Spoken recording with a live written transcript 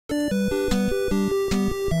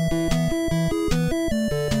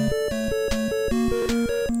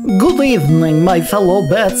Good evening, my fellow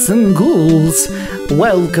bats and ghouls.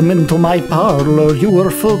 Welcome into my parlor you are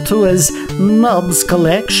referred to as Nub's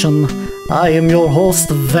Collection. I am your host,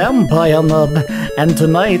 Vampire Nub, and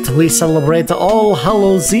tonight we celebrate All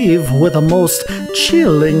Hallows Eve with a most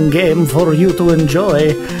chilling game for you to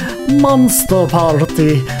enjoy. Monster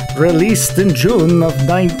Party, released in June of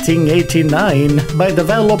 1989 by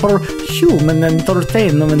developer Human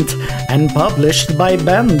Entertainment and published by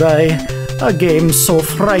Bandai. A game so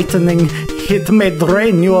frightening, it may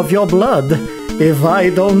drain you of your blood, if I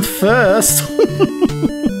don't first.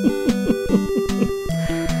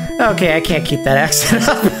 Okay, I can't keep that accent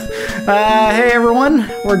up. Hey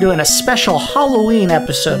everyone, we're doing a special Halloween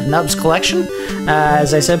episode of Nub's Collection.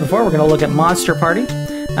 As I said before, we're going to look at Monster Party.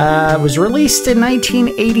 It was released in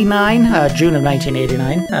 1989, June of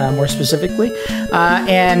 1989, more specifically.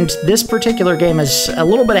 And this particular game is a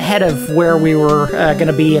little bit ahead of where we were going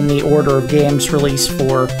to be in the order of games released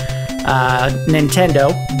for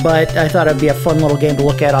Nintendo. But I thought it'd be a fun little game to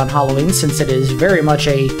look at on Halloween, since it is very much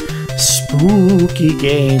a spooky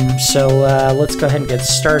game. So let's go ahead and get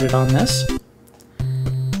started on this.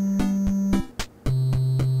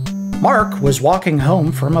 Mark was walking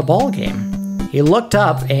home from a ball game. He looked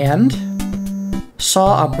up and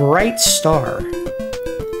saw a bright star.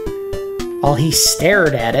 While he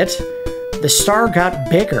stared at it, the star got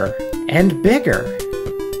bigger and bigger.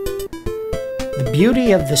 The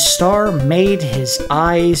beauty of the star made his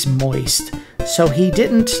eyes moist, so he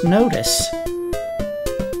didn't notice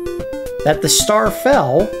that the star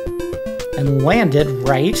fell and landed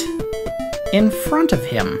right in front of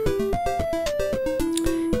him.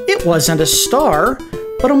 It wasn't a star,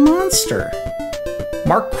 but a monster.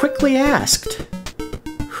 Mark quickly asked,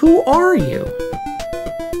 "Who are you?"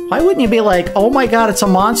 Why wouldn't you be like, "Oh my god, it's a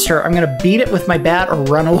monster, I'm gonna beat it with my bat or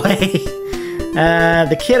run away"?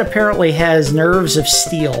 The kid apparently has nerves of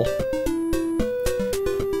steel.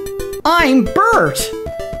 "I'm Bert!"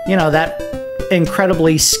 You know, that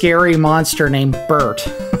incredibly scary monster named Bert.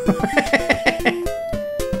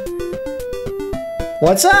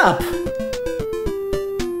 "What's up?"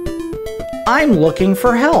 "I'm looking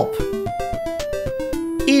for help.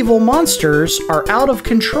 Evil monsters are out of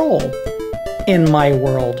control in my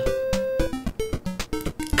world.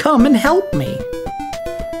 Come and help me.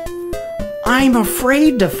 I'm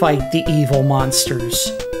afraid to fight the evil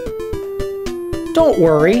monsters." "Don't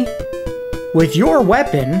worry. With your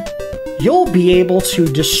weapon, you'll be able to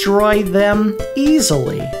destroy them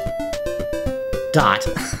easily." Dot.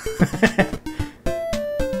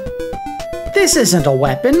 "This isn't a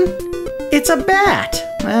weapon. It's a bat."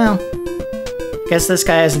 Well, guess this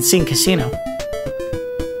guy hasn't seen Casino.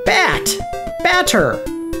 "Bat! Batter!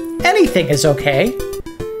 Anything is okay.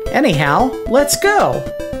 Anyhow, let's go."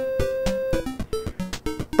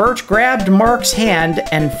 Bert grabbed Mark's hand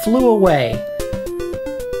and flew away.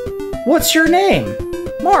 "What's your name?"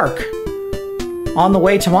 "Mark." On the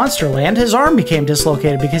way to Monsterland, his arm became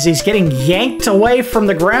dislocated because he's getting yanked away from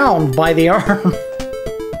the ground by the arm.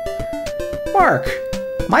 "Mark,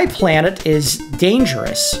 my planet is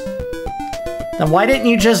dangerous." "Then why didn't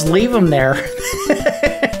you just leave him there?"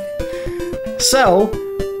 "So,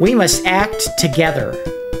 we must act together."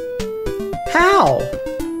 "How?"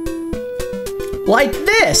 "Like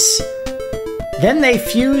this." Then they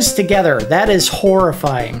fused together. That is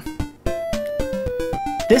horrifying.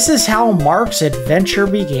 This is how Mark's adventure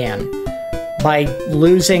began. By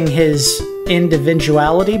losing his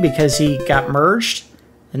individuality because he got merged.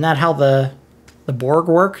 Isn't that how the Borg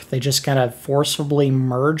work? They just kind of forcibly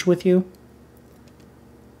merge with you?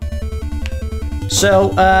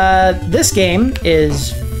 So, this game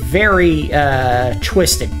is very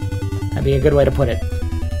twisted. That'd be a good way to put it.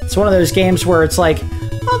 It's one of those games where it's like,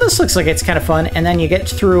 oh, this looks like it's kind of fun, and then you get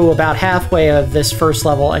through about halfway of this first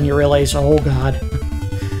level and you realize, oh god.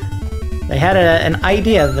 They had an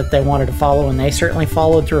idea that they wanted to follow, and they certainly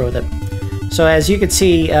followed through with it. So as you can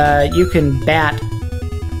see, you can bat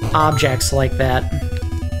objects like that.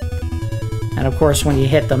 And of course, when you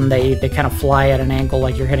hit them, they kind of fly at an angle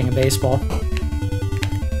like you're hitting a baseball.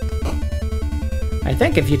 I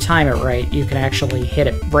think if you time it right, you can actually hit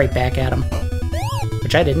it right back at them.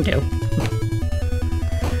 Which I didn't do.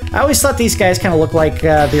 I always thought these guys kind of looked like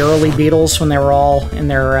the early Beatles when they were all in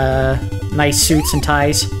their nice suits and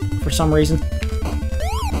ties, for some reason.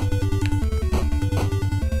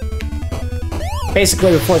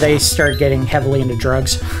 Basically before they started getting heavily into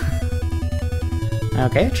drugs.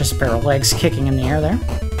 Okay, just a pair of legs kicking in the air there.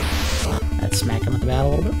 Let's smack him with the bat a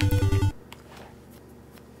little bit.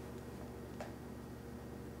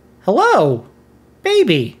 Hello!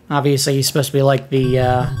 Baby! Obviously he's supposed to be like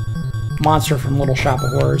the monster from Little Shop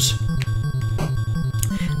of Horrors.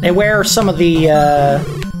 They wear some of the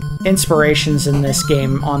inspirations in this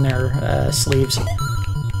game on their sleeves.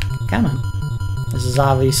 Come on. This is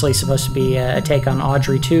obviously supposed to be a take on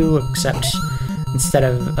Audrey 2, except instead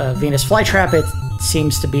of Venus flytrap, it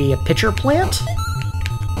seems to be a pitcher plant.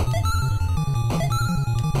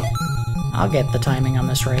 I'll get the timing on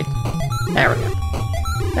this right. There we go.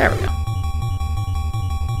 There we go.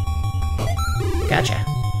 Gotcha.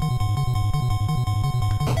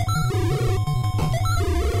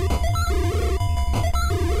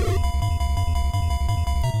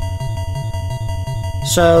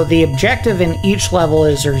 So the objective in each level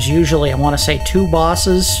is there's usually, I want to say, 2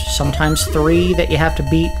 bosses, sometimes 3, that you have to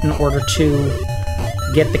beat in order to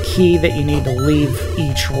get the key that you need to leave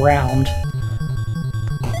each round.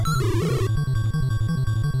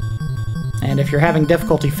 And if you're having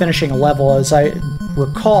difficulty finishing a level, as I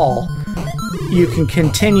recall, you can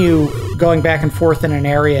continue going back and forth in an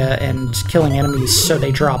area and killing enemies so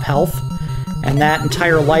they drop health. And that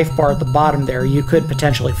entire life bar at the bottom there, you could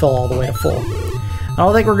potentially fill all the way to full. I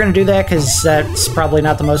don't think we're going to do that because that's probably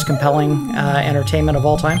not the most compelling entertainment of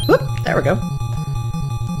all time. Whoop, there we go.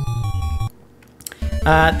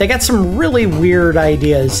 They got some really weird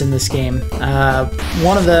ideas in this game.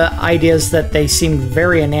 One of the ideas that they seemed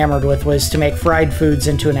very enamored with was to make fried foods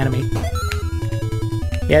into an enemy.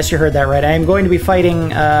 Yes, you heard that right. I am going to be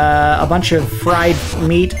fighting a bunch of fried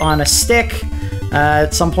meat on a stick.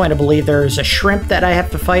 At some point, I believe there's a shrimp that I have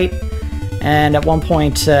to fight. And at one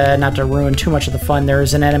point, not to ruin too much of the fun,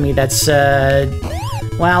 there's an enemy that's,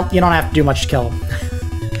 well, you don't have to do much to kill him.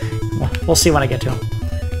 We'll see when I get to him.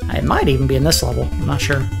 It might even be in this level. I'm not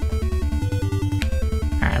sure.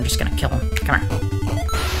 Alright, I'm just gonna kill him. Come here.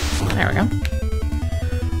 There we go.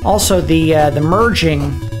 Also, the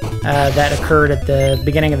merging that occurred at the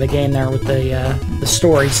beginning of the game there with the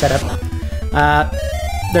story setup,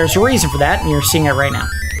 there's a reason for that, and you're seeing it right now.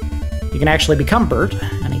 You can actually become Bert,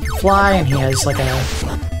 and he can fly, and he has like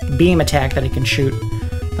a beam attack that he can shoot.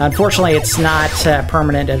 Unfortunately, it's not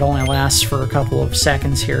permanent. It only lasts for a couple of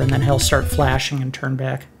seconds here, and then he'll start flashing and turn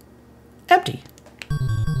back. Empty.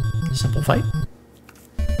 Simple fight.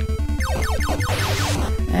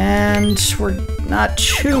 And we're not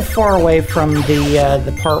too far away from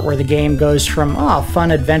the part where the game goes from, oh,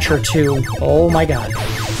 fun adventure to, oh my god.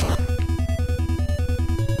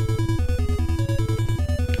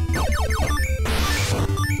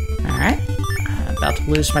 Alright. About to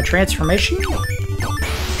lose my transformation.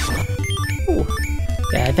 Ooh.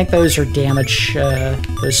 Yeah, I think those are damage,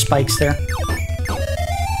 those spikes there.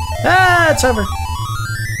 Ah, it's over.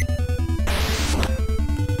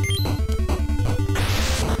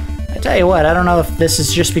 I tell you what, I don't know if this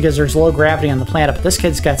is just because there's low gravity on the planet, but this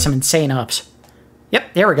kid's got some insane ups.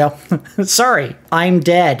 Yep, there we go. Sorry, I'm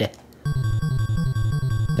dead.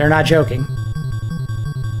 They're not joking.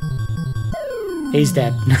 He's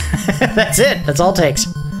dead. That's it. That's all it takes.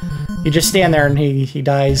 You just stand there and he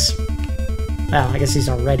dies. Well, I guess he's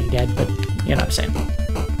already dead, but you know what I'm saying.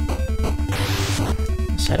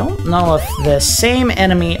 So I don't know if the same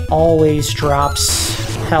enemy always drops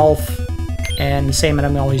health and the same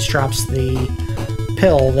enemy always drops the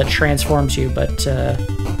pill that transforms you, but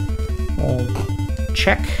we'll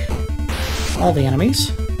check all the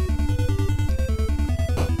enemies.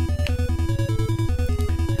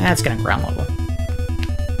 That's gonna ground level.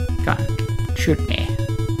 Come on, shoot me.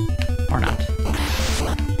 Or not.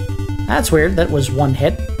 That's weird, that was one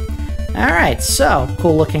hit. Alright, so,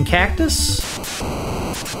 cool looking cactus.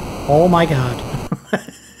 Oh my god.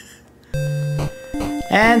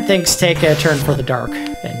 And things take a turn for the dark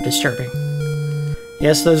and disturbing.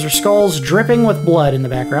 Yes, those are skulls dripping with blood in the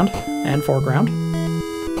background and foreground.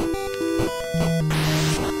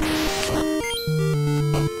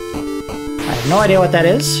 I have no idea what that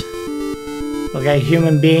is. Look like a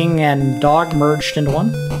human being and dog merged into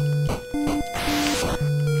one.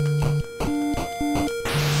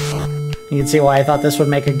 You can see why I thought this would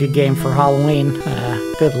make a good game for Halloween.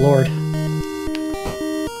 Good lord.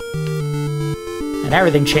 And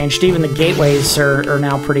everything changed. Even the gateways are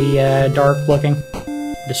now pretty dark looking.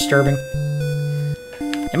 Disturbing.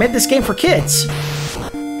 They made this game for kids.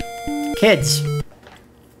 Kids.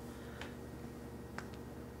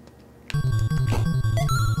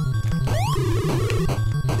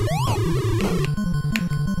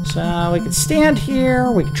 So we could stand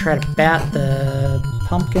here, we could try to bat the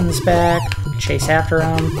pumpkins back, we could chase after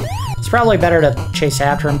him. It's probably better to chase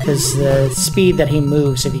after him because the speed that he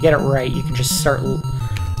moves, if you get it right, you can just start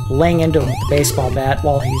laying into him with the baseball bat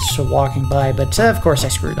while he's walking by, but of course I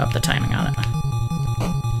screwed up the timing on it.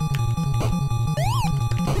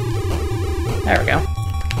 There we go.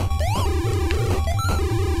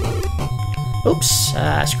 Oops,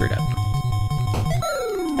 I screwed up.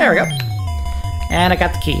 There we go. And I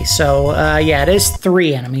got the key. So, yeah, it is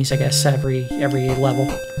 3 enemies, I guess, every level.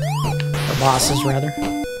 Or bosses, rather.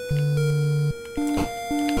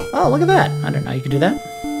 Oh, look at that. I didn't know you could do that.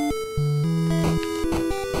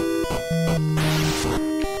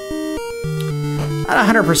 Not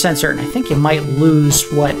 100% certain. I think you might lose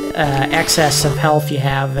what excess of health you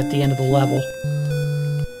have at the end of the level.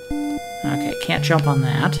 Okay, can't jump on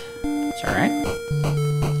that. It's alright.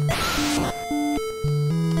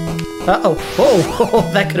 Uh-oh. Whoa,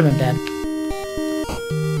 that could have been bad.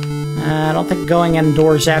 I don't think going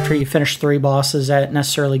indoors after you finish 3 bosses that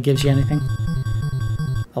necessarily gives you anything.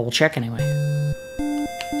 But we'll check anyway.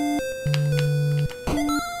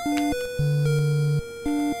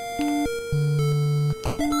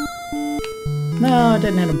 No, it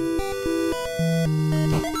didn't hit him.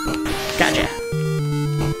 Gotcha.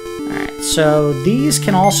 Alright, so these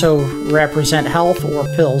can also represent health or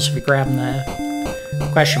pills if you grab them the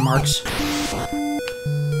question marks.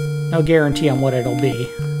 No guarantee on what it'll be.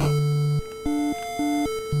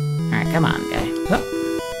 Alright, come on, guy. Oh.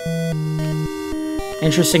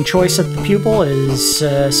 Interesting choice of the pupil is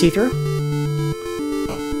see-through.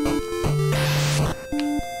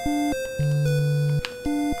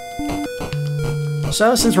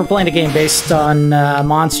 So, since we're playing a game based on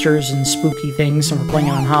monsters and spooky things, and we're playing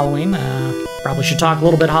it on Halloween, probably should talk a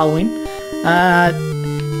little bit Halloween.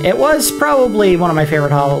 It was probably one of my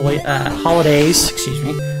favorite holidays, excuse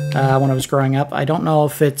me, when I was growing up. I don't know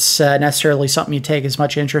if it's necessarily something you take as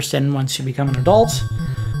much interest in once you become an adult,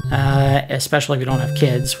 especially if you don't have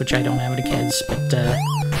kids, which I don't have any kids, but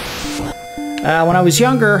when I was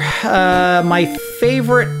younger, my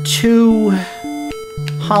favorite 2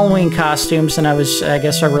 Halloween costumes, and I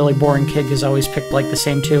guess a really boring kid because I always picked like the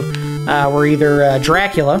same 2, were either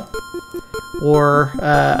Dracula or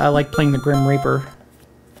I like playing the Grim Reaper.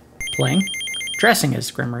 Dressing as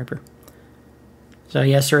Grim Reaper. So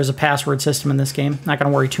yes, there is a password system in this game. Not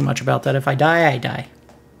going to worry too much about that. If I die, I die.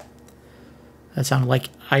 That sounded like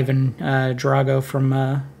Ivan Drago from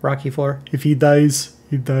Rocky IV. If he dies,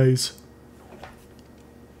 he dies.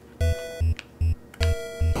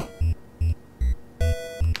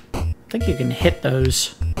 I think you can hit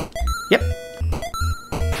those. Yep.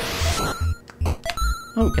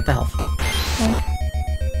 Oh, get the health.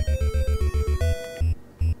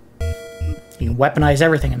 You can weaponize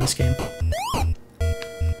everything in this game.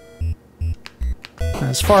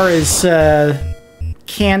 As far as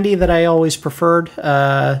candy that I always preferred,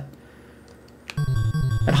 at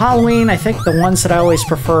Halloween, I think the ones that I always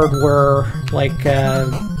preferred were like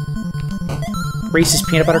Reese's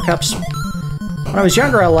Peanut Butter Cups. When I was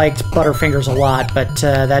younger, I liked Butterfingers a lot, but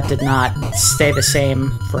that did not stay the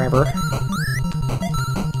same forever.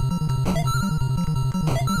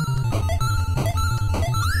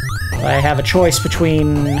 If I have a choice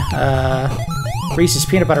between Reese's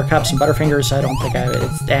Peanut Butter Cups and Butterfingers, I don't think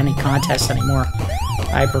it's any contest anymore.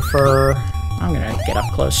 I prefer... I'm gonna get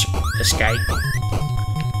up close to this guy.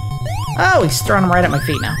 Oh, he's throwing them right at my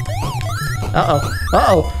feet now. Uh-oh.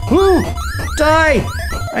 Uh-oh. Woo! Die!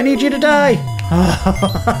 I need you to die!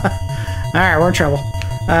 Alright, we're in trouble.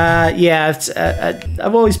 Yeah, it's,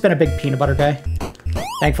 I've always been a big peanut butter guy.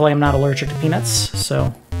 Thankfully, I'm not allergic to peanuts,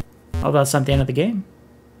 so... Oh, that's not the end of the game.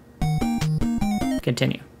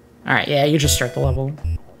 Continue. Alright, yeah, you just start the level.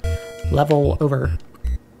 Level over.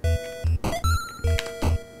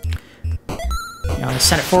 You want to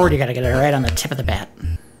send it forward, you gotta get it right on the tip of the bat.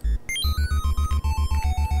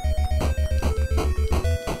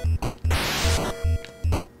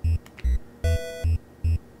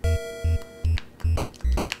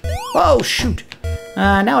 Oh, shoot!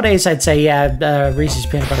 Nowadays, I'd say, yeah, Reese's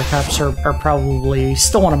Peanut Butter Cups are probably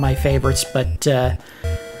still one of my favorites, but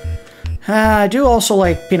I do also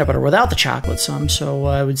like peanut butter without the chocolate some, so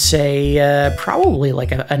I would say probably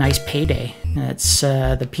like a nice payday. It's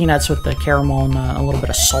the peanuts with the caramel and a little bit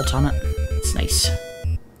of salt on it. It's nice.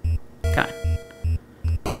 Okay.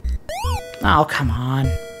 Oh, come on.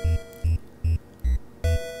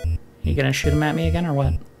 You gonna shoot him at me again, or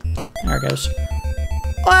what? There it goes.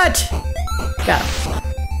 What? Got him.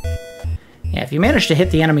 Yeah, if you manage to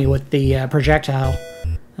hit the enemy with the projectile,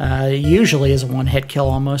 it usually is a one-hit kill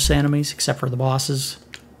on most enemies, except for the bosses.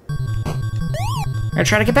 I'm gonna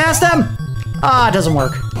try to get past them! Ah, it doesn't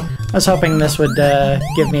work. I was hoping this would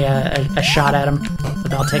give me a shot at him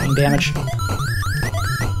without taking damage.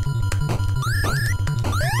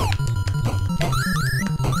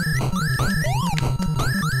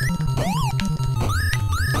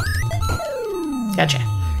 Gotcha.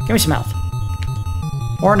 Give me some health.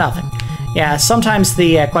 Or nothing. Yeah, sometimes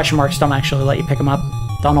the question marks don't actually let you pick them up.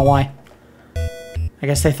 Don't know why. I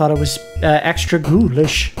guess they thought it was extra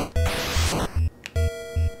ghoulish.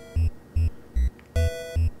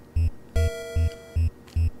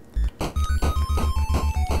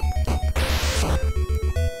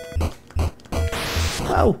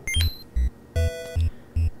 Whoa.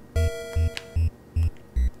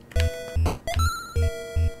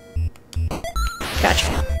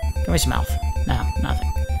 Gotcha. Give me some health. No, nothing.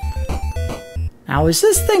 Now, is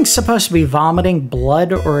this thing supposed to be vomiting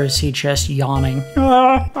blood, or is he just yawning?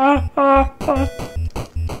 There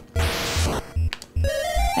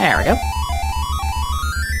we go.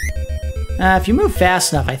 If you move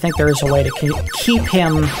fast enough, I think there is a way to keep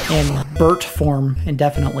him in Bert form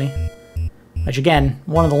indefinitely. Which, again,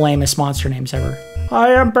 one of the lamest monster names ever. I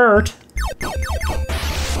am Bert.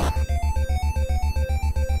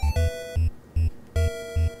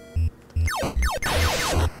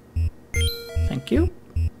 Thank you.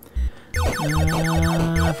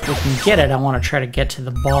 If we can get it, I want to try to get to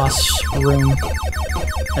the boss room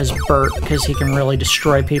as Bert, because he can really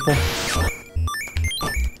destroy people.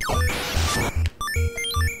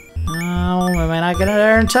 Oh, am I not gonna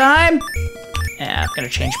there in time? Yeah, I'm gonna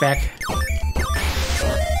change back.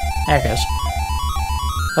 There it goes.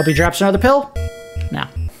 Hope he drops another pill? No.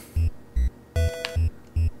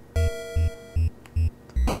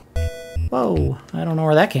 Whoa, I don't know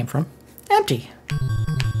where that came from. Empty.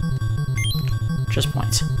 Just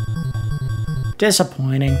points.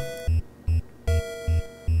 Disappointing.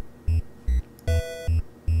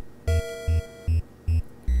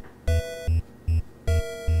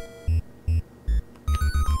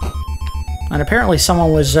 And apparently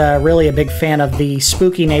someone was really a big fan of the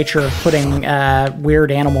spooky nature of putting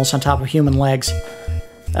weird animals on top of human legs.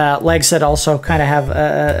 Legs that also kind of have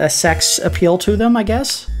a sex appeal to them, I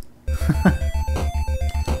guess.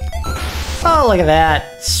 Oh, look at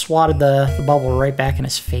that. Swatted the bubble right back in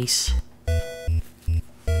his face.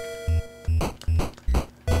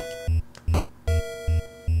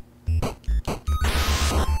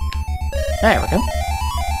 There we go.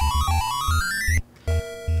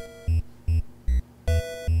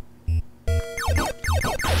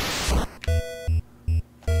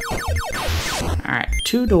 Alright,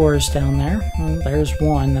 2 doors down there. Well, there's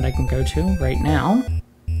one that I can go to right now.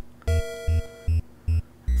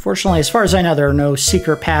 Fortunately, as far as I know, there are no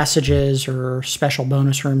secret passages or special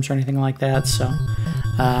bonus rooms or anything like that, so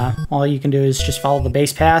all you can do is just follow the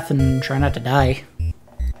base path and try not to die.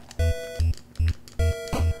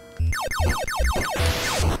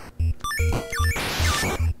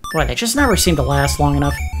 Boy, they just never seem to last long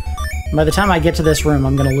enough. By the time I get to this room,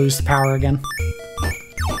 I'm going to lose the power again.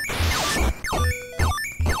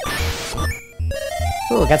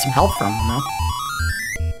 Ooh, I got some health from him, though.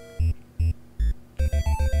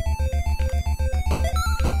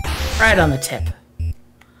 Right on the tip.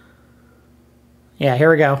 Yeah, here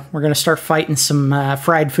we go. We're going to start fighting some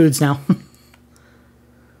fried foods now.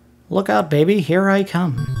 Look out, baby. Here I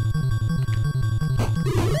come.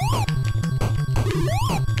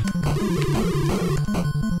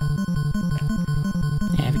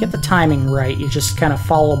 Yeah, if you get the timing right, you just kind of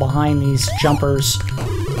follow behind these jumpers.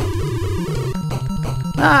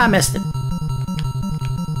 Ah, I missed it.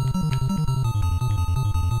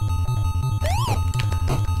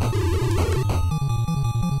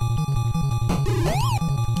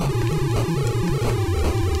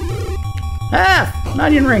 Ah! An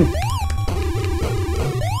onion ring!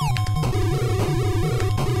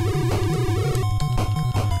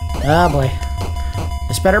 Oh boy.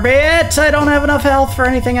 This better be it! I don't have enough health for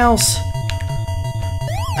anything else.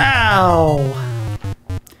 Ow!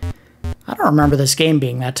 I don't remember this game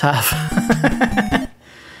being that tough.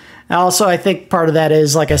 Also, I think part of that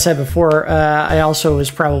is, like I said before, I also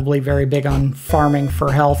was probably very big on farming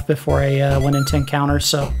for health before I went into encounters,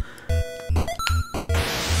 so...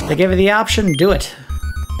 They give you the option, do it.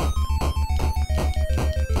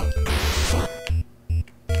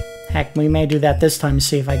 Heck, we may do that this time to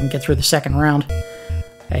see if I can get through the second round.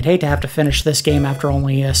 I'd hate to have to finish this game after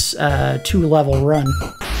only a 2-level run.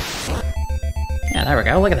 Yeah, there we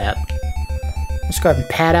go, look at that. Let's go ahead and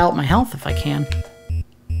pad out my health if I can.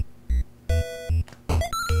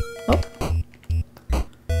 Oh.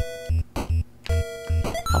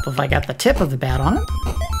 Help if I got the tip of the bat on it.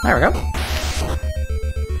 There we go.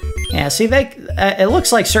 Yeah, see, it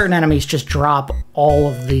looks like certain enemies just drop all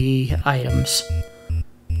of the items.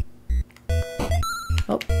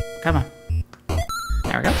 Oh, come on.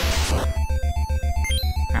 There we go.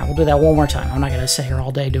 Alright, we'll do that one more time. I'm not going to sit here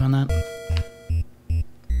all day doing that.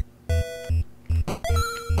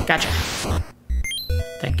 Gotcha.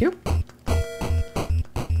 Thank you.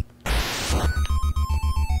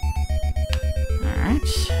 Alright.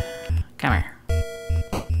 Come here.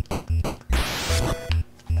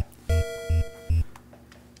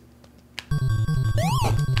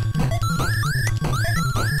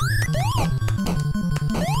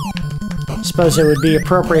 Suppose it would be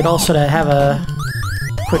appropriate also to have a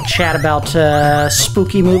quick chat about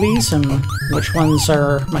spooky movies and which ones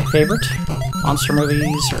are my favorite. Monster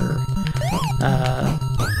movies or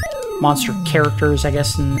monster characters, I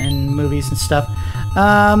guess, in movies and stuff.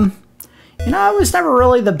 You know, I was never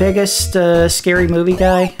really the biggest scary movie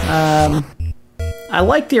guy. I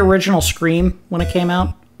liked the original Scream when it came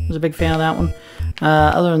out. I was a big fan of that one.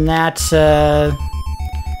 Other than that,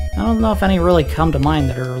 I don't know if any really come to mind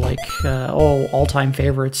that are like all-time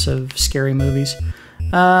favorites of scary movies.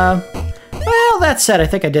 Well, that said, I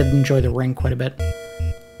think I did enjoy The Ring quite a bit.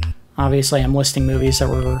 Obviously, I'm listing movies that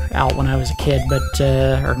were out when I was a kid, but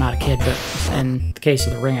or not a kid, but in the case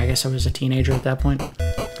of The Ring, I guess I was a teenager at that point.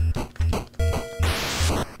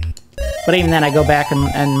 But even then, I go back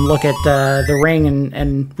and look at The Ring,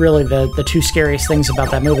 and really the two scariest things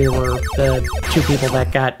about that movie were the two people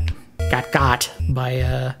that got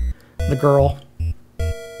by the girl.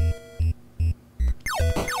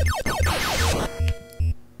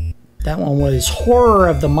 That one was horror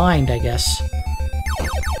of the mind, I guess.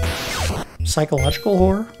 Psychological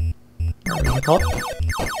horror? Whatever you want to call it.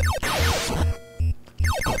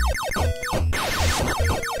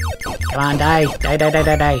 Come on, die. Die, die, die,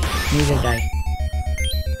 die, die. You need to die.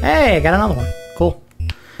 Hey, I got another one. Cool.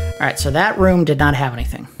 Alright, so that room did not have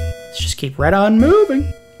anything. Let's just keep right on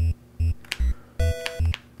moving.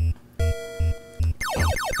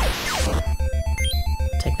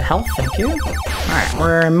 Take the health, thank you. Alright,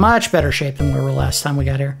 we're in much better shape than we were last time we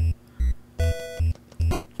got here.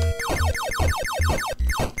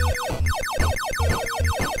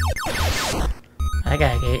 That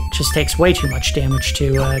guy just takes way too much damage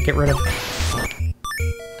to get rid of.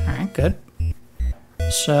 Alright, good.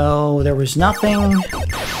 So, there was nothing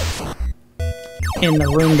in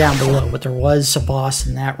the room down below, but there was a boss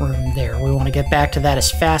in that room there. We want to get back to that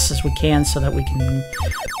as fast as we can so that we can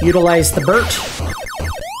utilize the Bert.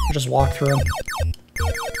 We'll just walk through them.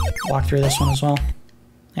 Walk through this one as well.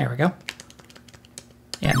 There we go.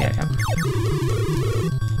 Yeah.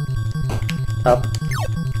 Up.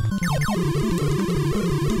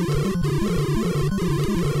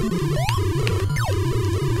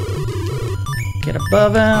 Get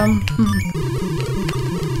above him.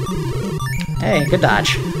 Hey, good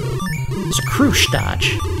dodge. It's a crush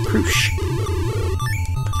dodge. Crush.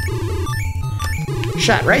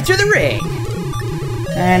 Shot right through the ring.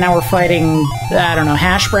 And now we're fighting, I don't know,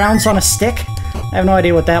 hash browns on a stick? I have no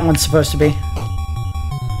idea what that one's supposed to be.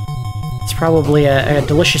 It's probably a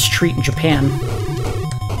delicious treat in Japan.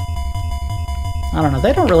 I don't know,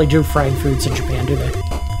 they don't really do fried foods in Japan, do they?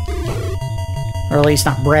 Or at least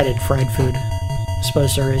not breaded fried food. I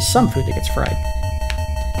suppose there is some food that gets fried.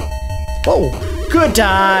 Whoa! Good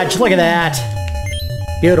dodge! Look at that!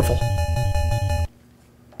 Beautiful.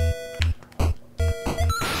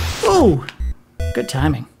 Ooh! Good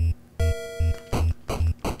timing.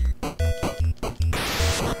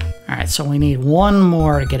 Alright, so we need one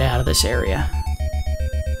more to get out of this area.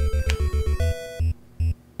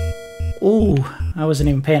 Ooh, I wasn't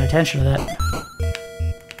even paying attention to that.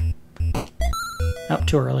 Oh,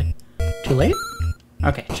 too early. Too late?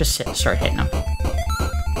 Okay, just start hitting them.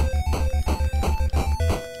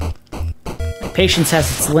 My patience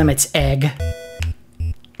has its limits, egg.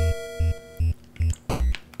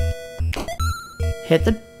 Hit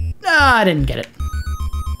the... Ah, I didn't get it.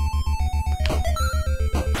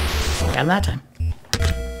 Got him that time.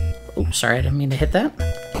 Oh, sorry, I didn't mean to hit that.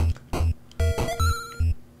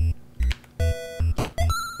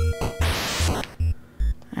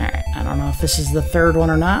 Alright, I don't know if this is the third one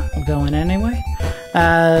or not. We'll go in anyway.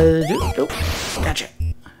 Gotcha.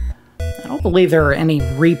 I don't believe there are any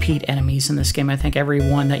repeat enemies in this game. I think every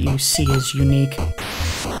one that you see is unique.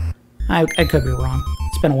 I could be wrong.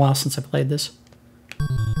 It's been a while since I played this.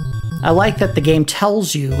 I like that the game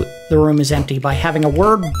tells you the room is empty by having a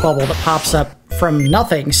word bubble that pops up from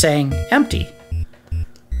nothing saying empty.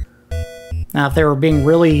 Now, if they were being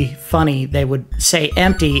really funny, they would say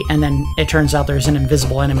empty, and then it turns out there's an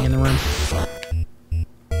invisible enemy in the room.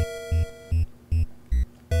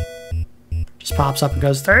 Just pops up and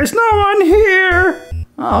goes, "There's no one here!"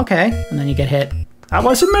 Oh, okay. And then you get hit. That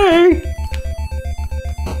wasn't me!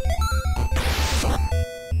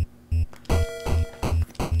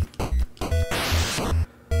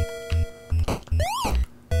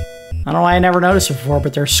 I don't know why I never noticed it before,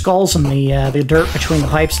 but there's skulls in the dirt between the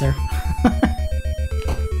pipes there.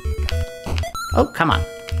 Oh, come on.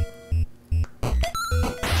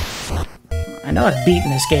 I know I've beaten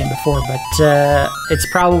this game before, but it's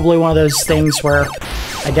probably one of those things where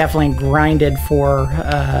I definitely grinded for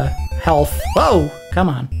health. Whoa! Come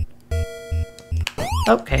on.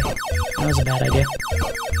 Okay. That was a bad idea.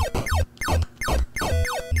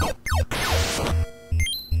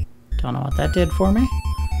 don't know what that did for me.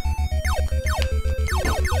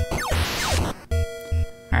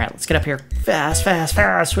 Alright, let's get up here. Fast, fast,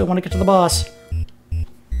 fast. We want to get to the boss.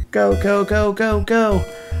 Go, go, go, go, go.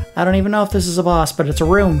 I don't even know if this is a boss, but it's a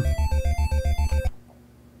room.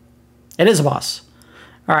 It is a boss.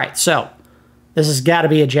 Alright, so this has got to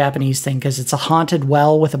be a Japanese thing because it's a haunted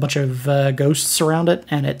well with a bunch of ghosts around it,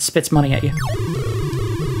 and it spits money at you.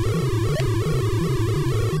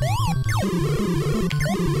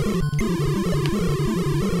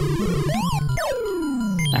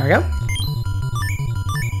 There we go.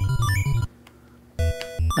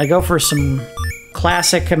 I go for some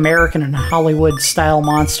classic American and Hollywood style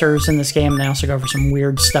monsters in this game, and I also go for some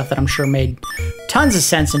weird stuff that I'm sure made tons of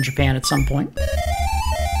sense in Japan at some point.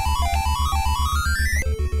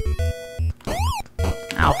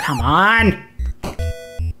 Oh, come on!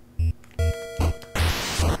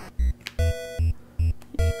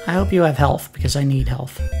 I hope you have health, because I need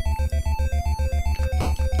health.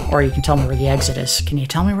 Or you can tell me where the exit is. Can you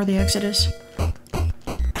tell me where the exit is?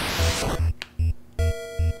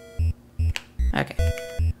 Okay.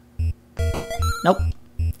 Nope.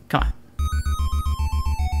 Come on.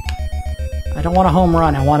 I don't want a home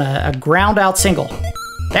run. I want a ground out single.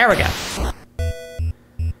 There we go.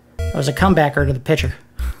 That was a comebacker to the pitcher.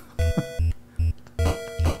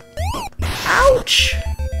 Ouch!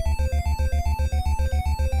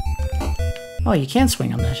 Oh, you can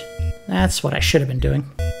swing on that. That's what I should have been doing.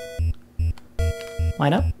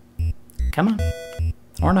 Line up. Come on.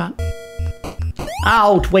 Or not.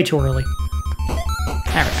 Ouch! Way too early.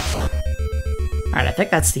 There we go. Alright, I think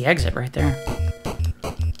that's the exit right there.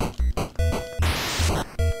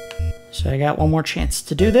 So I got one more chance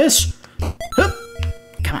to do this. Hup!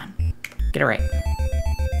 Come on. Get it right.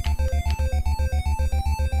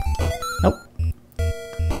 Nope.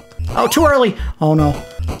 Oh, too early! Oh no.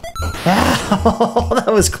 Oh,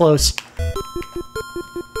 that was close.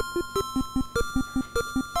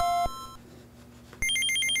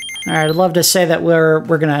 Alright, I'd love to say that we're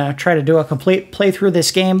gonna try to do a complete playthrough of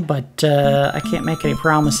this game, but I can't make any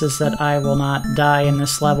promises that I will not die in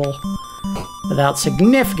this level without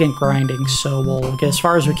significant grinding, so we'll get as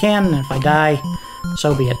far as we can, and if I die,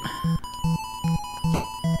 so be it.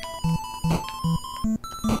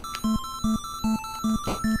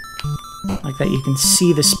 Like that you can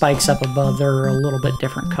see the spikes up above, they're a little bit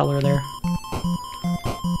different color there.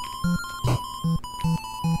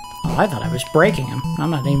 Oh, I thought I was breaking him.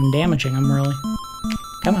 I'm not even damaging him, really.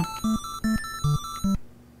 Come on.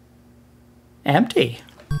 Empty.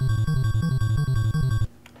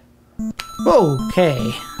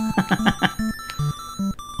 Okay.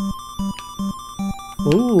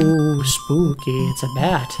 Ooh, spooky. It's a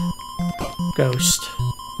bat. Ghost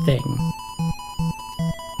thing.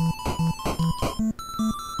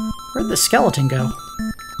 Where'd the skeleton go?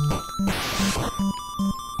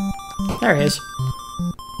 There he is.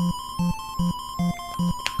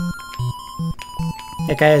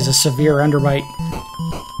 That guy has a severe underbite.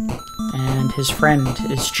 And his friend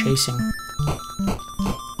is chasing.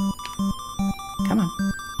 Come on.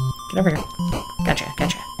 Get over here. Gotcha,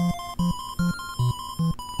 gotcha.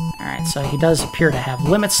 Alright, so he does appear to have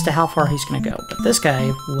limits to how far he's going to go. But this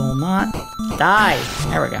guy will not die.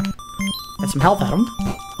 There we go. Got some health at him.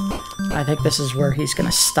 I think this is where he's going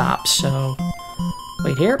to stop, so...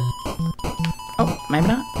 Wait here. Oh, maybe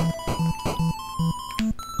not.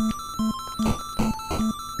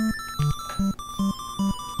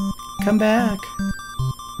 Come back.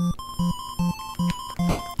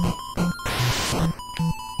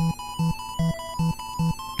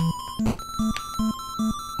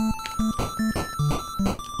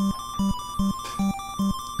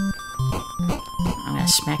 I'm gonna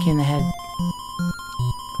smack you in the head.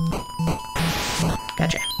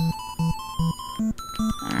 Gotcha.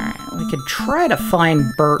 Alright, we could try to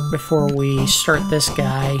find Bert before we start this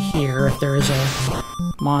guy here, if there is a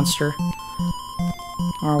monster.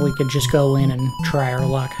 Or we could just go in and try our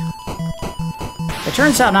luck. It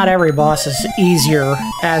turns out not every boss is easier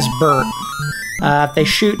as Bert. If they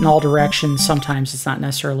shoot in all directions, sometimes it's not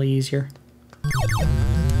necessarily easier.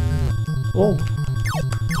 Whoa.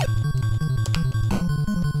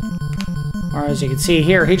 Or as you can see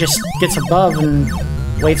here, he just gets above and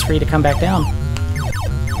waits for you to come back down.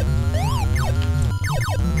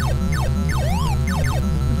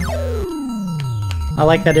 I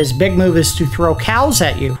like that his big move is to throw cows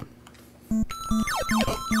at you.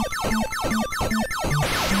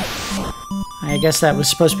 I guess that was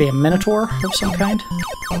supposed to be a minotaur of some kind.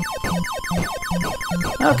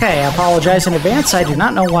 Okay, I apologize in advance. I do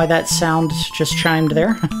not know why that sound just chimed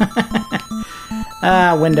there.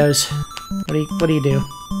 Windows. What do you do?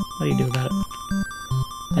 What do you do about it?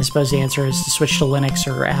 I suppose the answer is to switch to Linux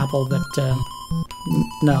or Apple, but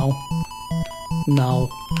no. No.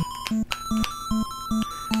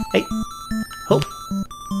 Hey. Ho.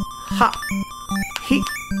 Ha. He.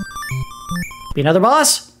 Be another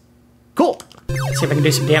boss? Cool. Let's see if I can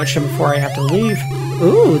do some damage to him before I have to leave.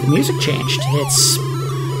 Ooh, the music changed. It's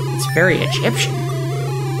very Egyptian.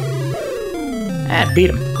 Ah, beat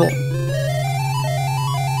him. Cool.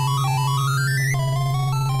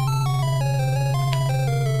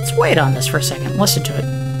 Let's wait on this for a second. Listen to it.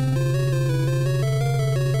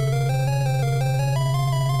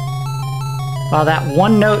 Wow, that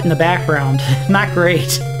one note in the background. Not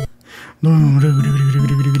great.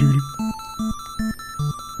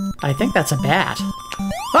 I think that's a bat.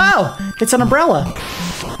 Oh! It's an umbrella!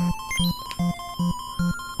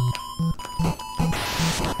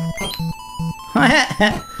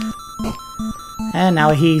 And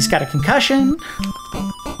now he's got a concussion.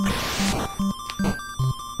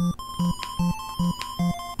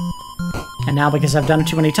 And now, because I've done it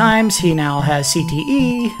too many times, he now has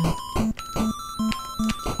CTE.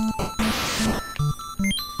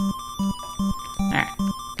 Alright.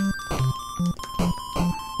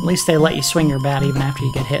 At least they let you swing your bat even after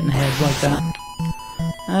you get hit in the head like that.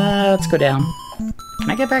 Let's go down. Can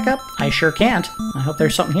I get back up? I sure can't. I hope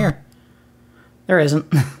there's something here. There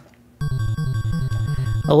isn't.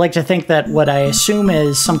 I like to think that what I assume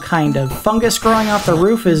is some kind of fungus growing off the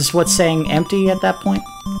roof is what's saying empty at that point.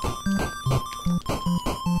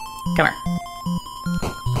 Come here.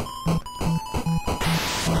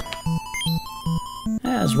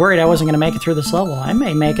 I was worried I wasn't going to make it through this level. I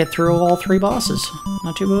may make it through all 3 bosses.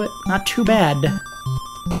 Not too bad.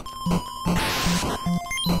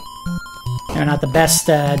 They're not the best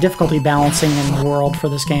difficulty balancing in the world for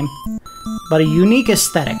this game, but a unique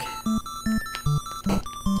aesthetic.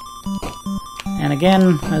 And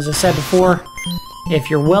again, as I said before, if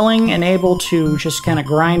you're willing and able to just kind of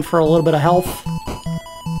grind for a little bit of health,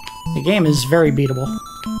 the game is very beatable.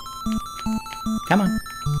 Come on.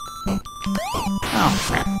 Oh,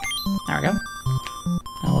 crap. There we go.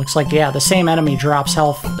 It looks like, yeah, the same enemy drops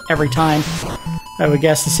health every time. I would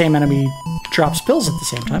guess the same enemy drops pills at the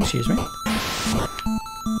same time, excuse me.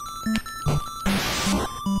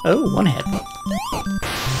 Oh, one hit.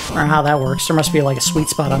 I don't know how that works. There must be like a sweet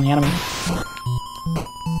spot on the enemy.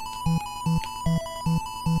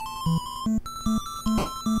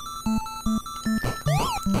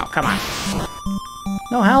 Oh, come on.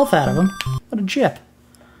 No health out of him. What a jip.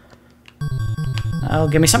 Oh,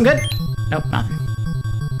 give me something good. Nope, nothing.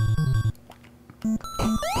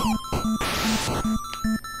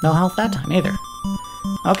 No health that time either.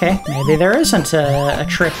 Okay, maybe there isn't a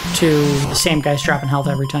trick to the same guys dropping health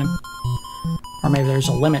every time. Or maybe there's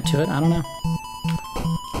a limit to it, I don't know.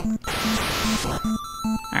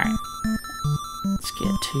 Alright. Let's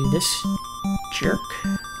get to this jerk.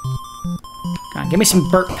 Come on, give me some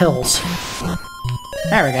Bert pills.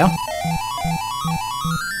 There we go.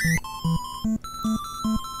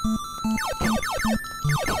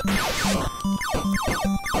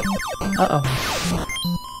 Uh-oh.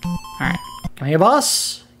 Alright. Come here,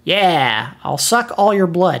 boss. Yeah! I'll suck all your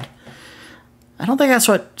blood. I don't think that's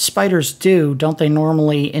what spiders do. Don't they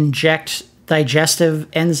normally inject digestive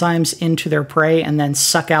enzymes into their prey and then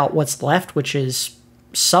suck out what's left, which is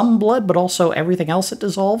some blood, but also everything else it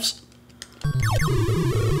dissolves?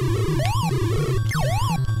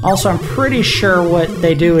 Also, I'm pretty sure what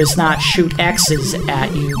they do is not shoot X's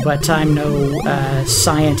at you, but I'm no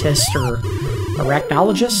scientist or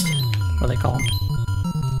arachnologist. What do they call them?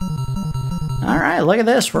 Alright, look at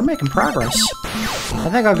this. We're making progress. I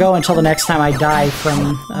think I'll go until the next time I die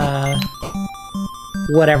from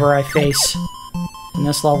whatever I face in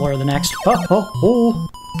this level or the next. Oh, oh, oh.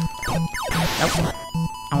 Nope.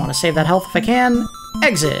 I want to save that health if I can.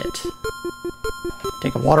 Exit.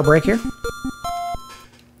 Take a water break here.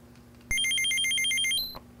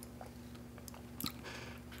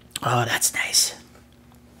 Oh, that's nice.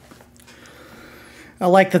 I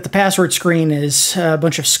like that the password screen is a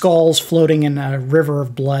bunch of skulls floating in a river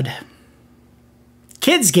of blood.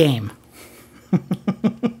 Kids game.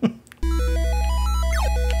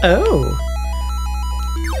 Oh.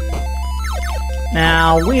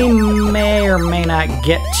 Now, we may or may not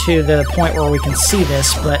get to the point where we can see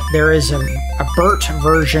this, but there is a Bert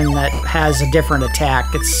version that has a different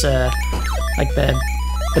attack. It's like the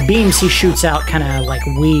beams he shoots out kind of like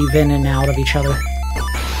weave in and out of each other.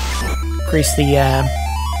 Increase the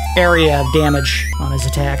area of damage on his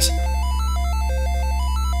attacks.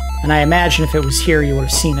 And I imagine if it was here, you would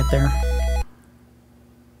have seen it there.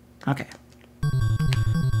 Okay.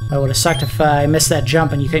 That would have sucked if I missed that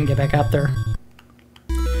jump and you couldn't get back up there.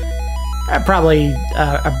 Probably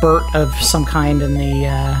a Bert of some kind in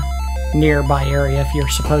the nearby area if you're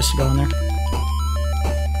supposed to go in there.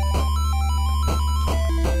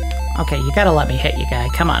 Okay, you gotta let me hit you, guy.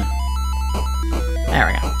 Come on. There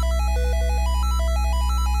we go.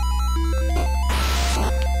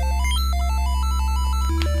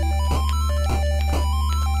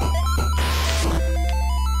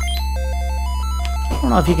 I don't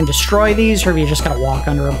know if you can destroy these or if you just gotta walk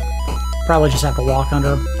under them. Probably just have to walk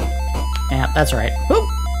under them. Yeah, that's right. Whoop!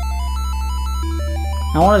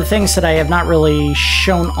 Now, one of the things that I have not really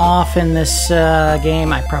shown off in this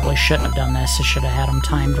game, I probably shouldn't have done this. I should have had them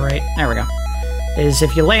timed right. There we go. Is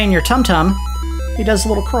if you lay in your tum-tum, he does a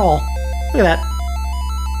little crawl. Look at that.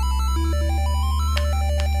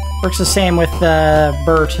 Works the same with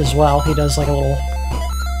Bert as well. He does like a little,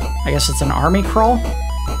 I guess it's an army crawl.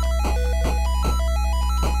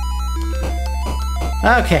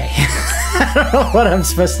 Okay. I don't know what I'm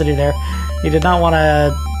supposed to do there. He did not want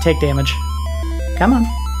to take damage. Come on.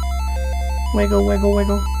 Wiggle, wiggle,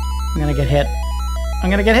 wiggle. I'm gonna get hit. I'm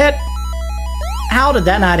gonna get hit! How did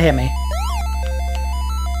that not hit me?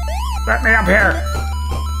 Let me up here!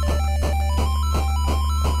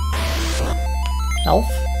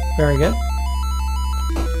 Health. Very good.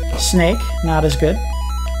 Snake. Not as good.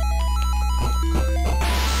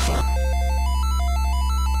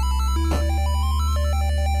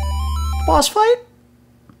 Boss fight?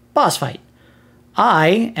 Boss fight.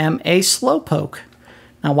 I am a slowpoke.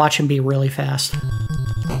 Now watch him be really fast.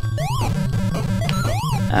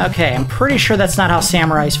 Okay, I'm pretty sure that's not how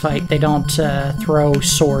samurais fight. They don't throw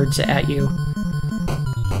swords at you.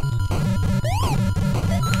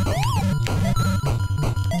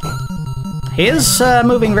 He is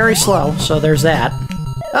moving very slow, so there's that.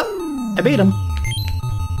 Oh, I beat him.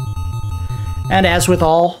 And as with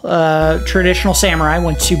all traditional samurai,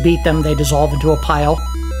 once you beat them, they dissolve into a pile.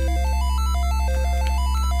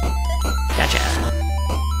 Gotcha.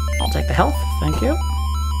 I'll take the health, thank you.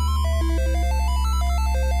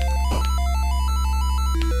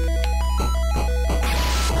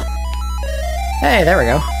 Hey, there we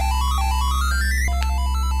go.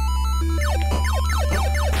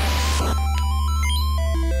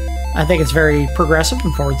 I think it's very progressive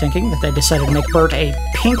and forward-thinking that they decided to make Bert a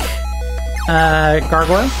pink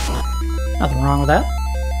gargoyle. Nothing wrong with that.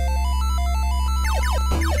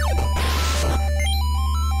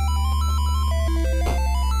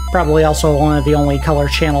 Probably also one of the only color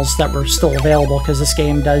channels that were still available, because this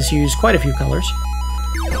game does use quite a few colors.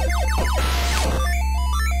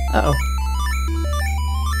 Uh-oh.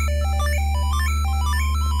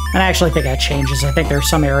 And I actually think that changes. I think there are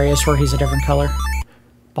some areas where he's a different color.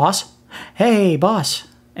 Boss? Hey, boss.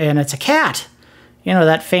 And it's a cat. You know,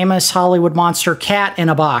 that famous Hollywood monster cat in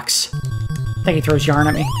a box. I think he throws yarn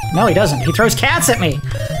at me. No, he doesn't. He throws cats at me.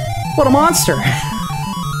 What a monster.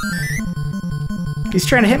 He's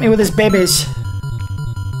trying to hit me with his babies.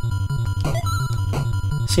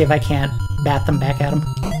 See if I can't bat them back at him.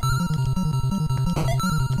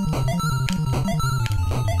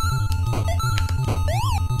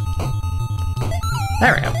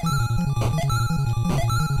 There we go.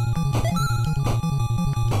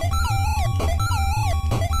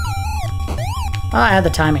 Oh, I had the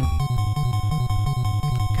timing.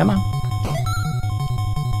 Come on.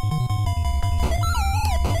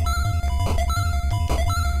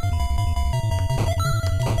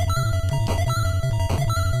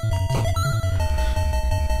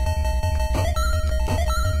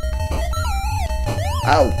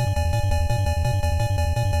 Oh!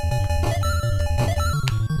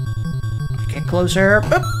 Get closer.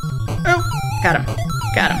 Oop. Oh! Got him.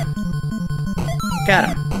 Got him. Got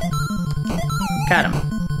him. Got him.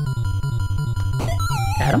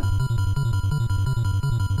 Got him?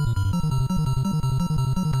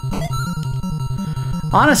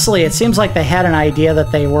 Honestly, it seems like they had an idea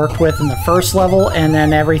that they worked with in the first level, and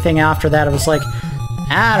then everything after that, it was like,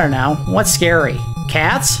 I don't know, what's scary?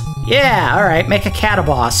 Cats? Yeah, alright, make a cat a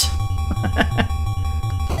boss.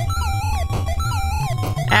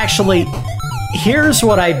 Actually, here's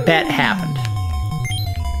what I bet happened.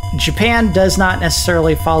 Japan does not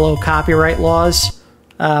necessarily follow copyright laws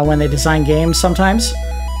when they design games sometimes.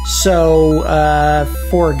 So,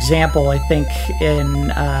 for example, I think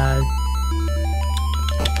in a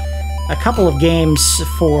couple of games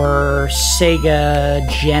for Sega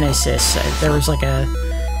Genesis, there was like a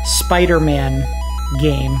Spider-Man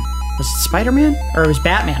game. Was it Spider-Man? Or it was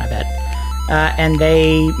Batman, I bet. And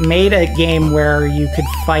they made a game where you could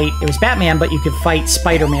fight... It was Batman, but you could fight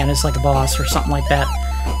Spider-Man as like a boss or something like that.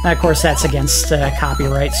 And of course, that's against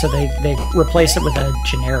copyright, so they replaced it with a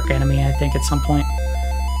generic enemy, I think, at some point.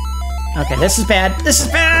 Okay, this is bad. This is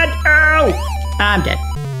bad! Oh, No! I'm dead.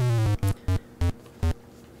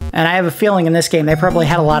 And I have a feeling in this game they probably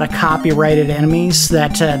had a lot of copyrighted enemies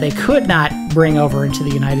that they could not bring over into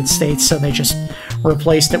the United States, so they just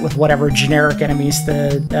replaced it with whatever generic enemies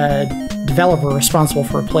the developer responsible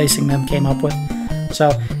for replacing them came up with.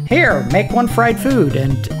 So, here, make one fried food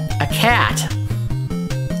and a cat.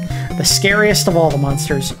 The scariest of all the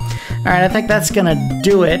monsters. Alright, I think that's gonna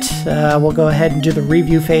do it. We'll go ahead and do the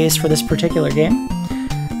review phase for this particular game.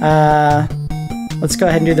 Let's go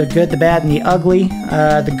ahead and do the good, the bad, and the ugly.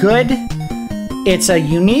 The good, it's a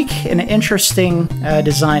unique and interesting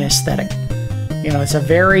design aesthetic. You know, it's a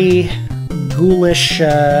very ghoulish,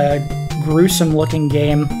 gruesome-looking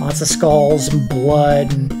game. Lots of skulls and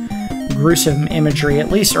blood and gruesome imagery,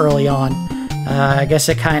 at least early on. I guess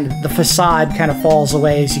the facade kind of falls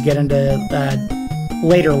away as you get into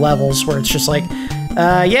later levels where it's just like,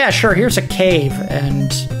 yeah, sure, here's a cave,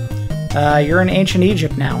 and you're in ancient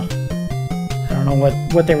Egypt now. I don't know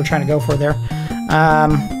what they were trying to go for there.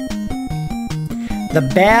 The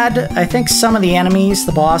bad, I think some of the enemies,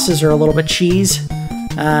 the bosses, are a little bit cheese.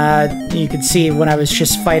 You could see when I was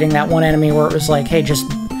just fighting that one enemy where it was like, hey, just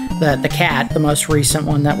the cat, the most recent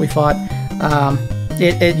one that we fought.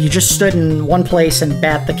 You just stood in one place and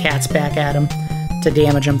bat the cats back at him to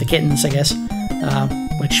damage them, the kittens, I guess.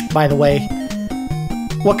 Which, by the way,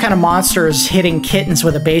 what kind of monster is hitting kittens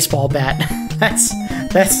with a baseball bat?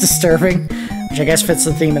 That's disturbing, which I guess fits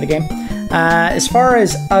the theme of the game. As far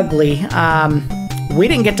as ugly, we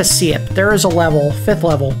didn't get to see it. There is a level, 5th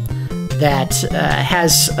level, that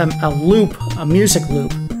has a loop, a music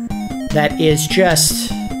loop, that is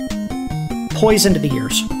just poison to the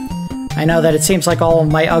ears. I know that it seems like all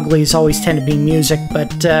of my uglies always tend to be music,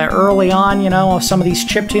 but early on, you know, some of these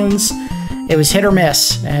chiptunes, it was hit or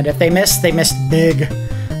miss, and if they missed big.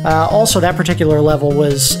 Also, that particular level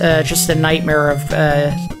was just a nightmare of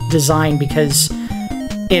design, because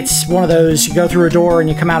it's one of those, you go through a door and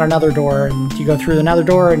you come out another door, and you go through another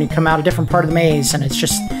door and you come out a different part of the maze, and it's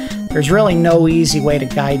just, there's really no easy way to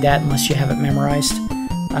guide that unless you have it memorized.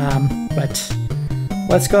 But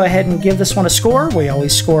let's go ahead and give this one a score. We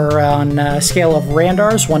always score on a scale of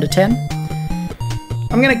Randars, 1 to 10.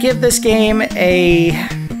 I'm going to give this game a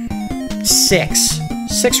 6.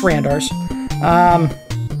 6 Randars.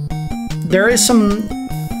 There is some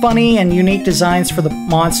funny and unique designs for the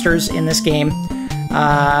monsters in this game,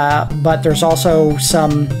 but there's also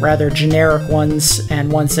some rather generic ones and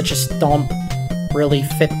ones that just don't really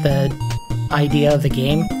fit the idea of the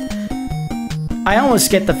game. I almost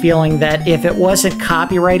get the feeling that if it wasn't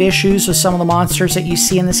copyright issues with some of the monsters that you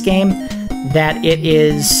see in this game, that it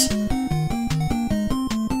is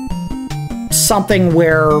something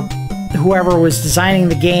where whoever was designing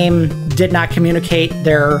the game did not communicate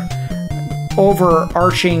their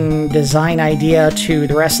overarching design idea to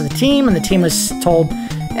the rest of the team, and the team was told,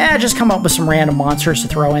 just come up with some random monsters to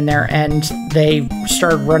throw in there, and they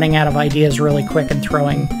started running out of ideas really quick and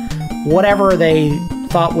throwing whatever they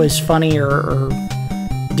thought was funny or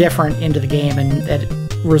different into the game, and it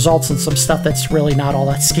results in some stuff that's really not all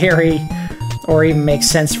that scary or even makes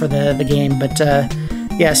sense for the game. But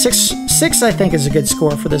yeah, 6 I think is a good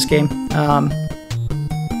score for this game.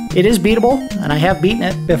 It is beatable, and I have beaten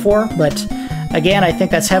it before, but again, I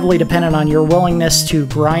think that's heavily dependent on your willingness to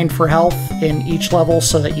grind for health in each level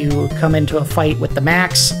so that you come into a fight with the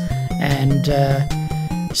max, and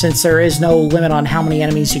since there is no limit on how many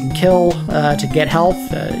enemies you can kill to get health,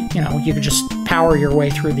 you know, you can just power your way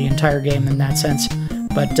through the entire game in that sense.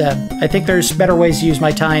 But I think there's better ways to use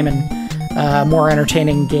my time and more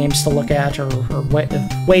entertaining games to look at, or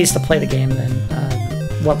ways to play the game than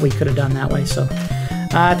what we could have done that way. So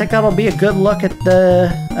I think that'll be a good look at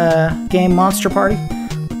the game Monster Party.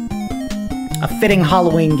 A fitting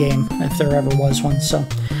Halloween game, if there ever was one. So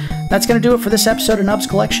that's going to do it for this episode of Nub's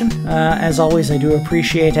Collection. As always, I do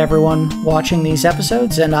appreciate everyone watching these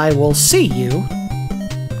episodes, and I will see you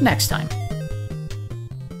next time.